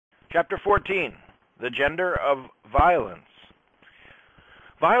Chapter 14, The Gender of Violence.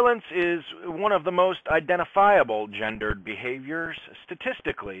 Violence is one of the most identifiable gendered behaviors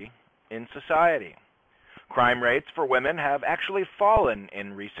statistically in society. Crime rates for women have actually fallen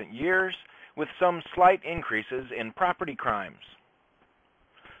in recent years, with some slight increases in property crimes.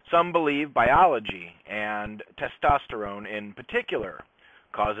 Some believe biology, and testosterone in particular,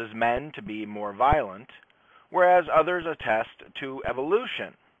 causes men to be more violent, whereas others attest to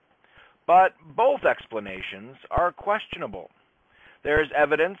evolution. But both explanations are questionable. There is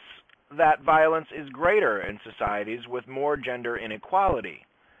evidence that violence is greater in societies with more gender inequality,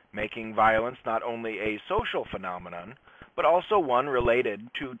 making violence not only a social phenomenon, but also one related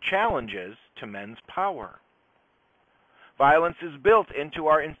to challenges to men's power. Violence is built into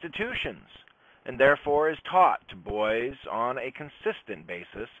our institutions, and therefore is taught to boys on a consistent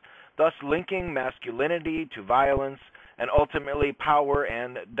basis, thus linking masculinity to violence and ultimately power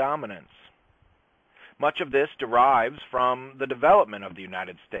and dominance. Much of this derives from the development of the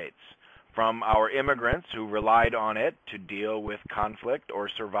United States, from our immigrants who relied on it to deal with conflict or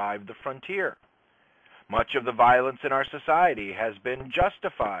survive the frontier. Much of the violence in our society has been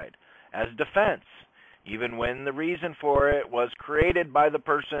justified as defense, even when the reason for it was created by the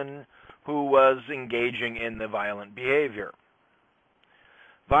person who was engaging in the violent behavior.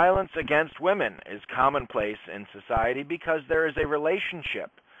 Violence against women is commonplace in society because there is a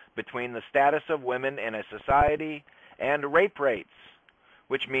relationship between the status of women in a society and rape rates,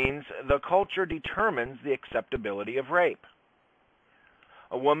 which means the culture determines the acceptability of rape.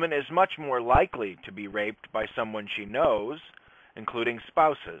 A woman is much more likely to be raped by someone she knows, including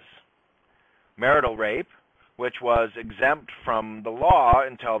spouses. Marital rape, which was exempt from the law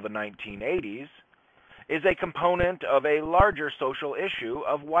until the 1980s, is a component of a larger social issue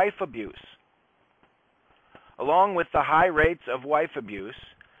of wife abuse. Along with the high rates of wife abuse,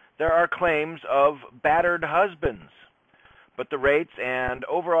 there are claims of battered husbands, but the rates and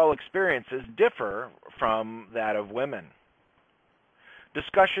overall experiences differ from that of women.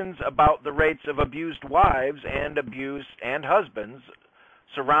 Discussions about the rates of abused wives and husbands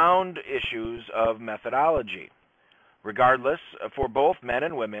surround issues of methodology. Regardless, for both men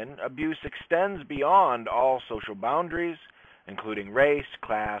and women, abuse extends beyond all social boundaries, including race,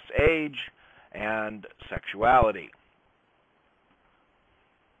 class, age, and sexuality.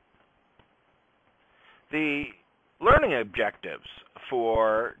 The learning objectives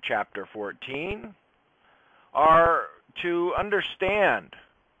for Chapter 14 are to understand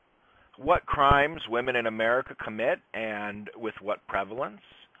what crimes women in America commit and with what prevalence,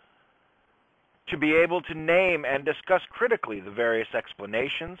 to be able to name and discuss critically the various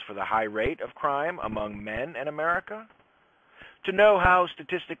explanations for the high rate of crime among men in America, to know how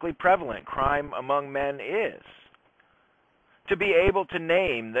statistically prevalent crime among men is, to be able to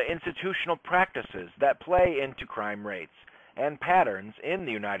name the institutional practices that play into crime rates and patterns in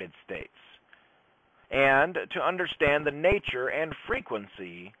the United States, and to understand the nature and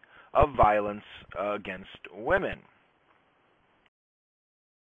frequency of violence against women.